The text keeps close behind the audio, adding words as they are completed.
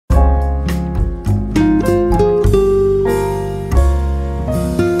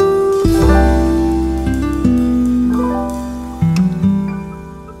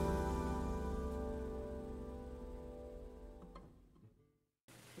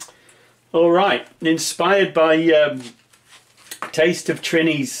All right, inspired by Taste of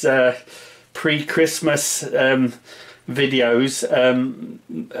Trini's pre-Christmas videos,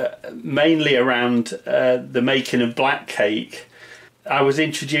 mainly around the making of black cake, I was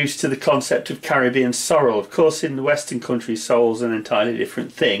introduced to the concept of Caribbean sorrel. Of course, in the Western countries, sorrel's an entirely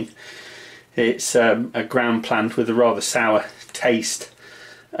different thing. It's a ground plant with a rather sour taste,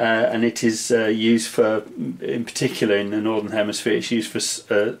 and it is used for, in particular in the Northern Hemisphere, it's used for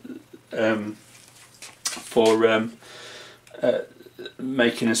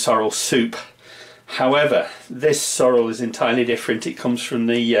making a sorrel soup. However, this sorrel is entirely different. It comes from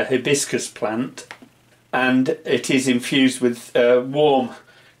the hibiscus plant, and it is infused with warm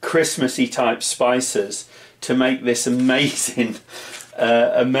Christmassy type spices to make this amazing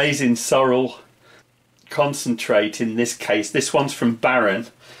amazing sorrel concentrate. In this case, this one's from Barron,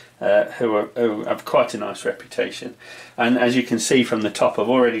 who have quite a nice reputation, and as you can see from the top, I've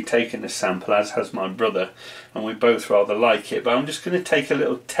already taken a sample, as has my brother, and we both rather like it. But I'm just going to take a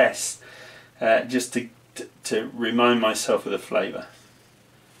little test just to remind myself of the flavour.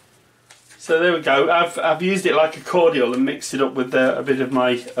 So there we go. I've used it like a cordial and mixed it up with a bit of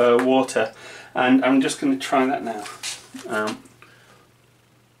my water, and I'm just going to try that now.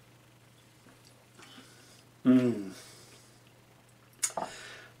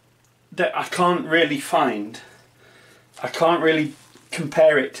 That I can't really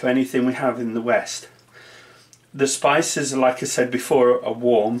compare it to anything we have in the West. The spices, like I said before, are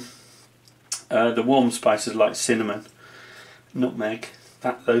warm. The warm spices like cinnamon, nutmeg,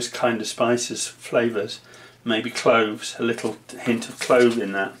 those kind of spices, flavours, maybe cloves, a little hint of clove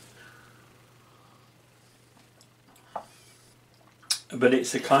in that. But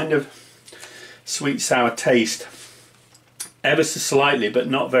it's a kind of sweet sour taste, ever so slightly but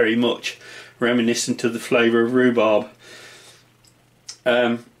not very much, reminiscent of the flavour of rhubarb.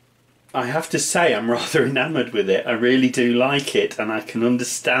 I have to say I'm rather enamoured with it. I really do like it, and I can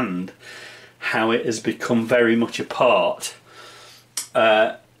understand how it has become very much a part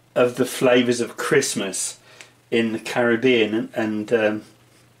of the flavours of Christmas in the Caribbean, and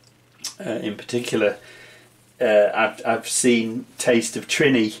in particular I've seen Taste of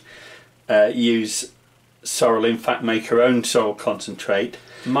Trini use sorrel, in fact make her own sorrel concentrate.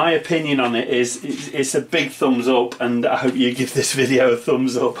 My opinion on it is it's a big thumbs up, and I hope you give this video a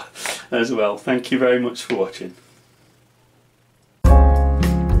thumbs up as well. Thank you very much for watching.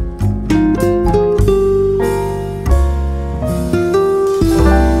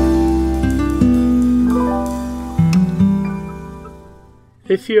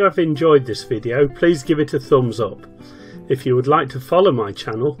 If you have enjoyed this video, please give it a thumbs up. If you would like to follow my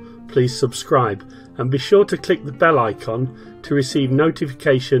channel, please subscribe, and be sure to click the bell icon to receive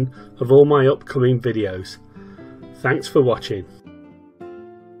notification of all my upcoming videos. Thanks for watching.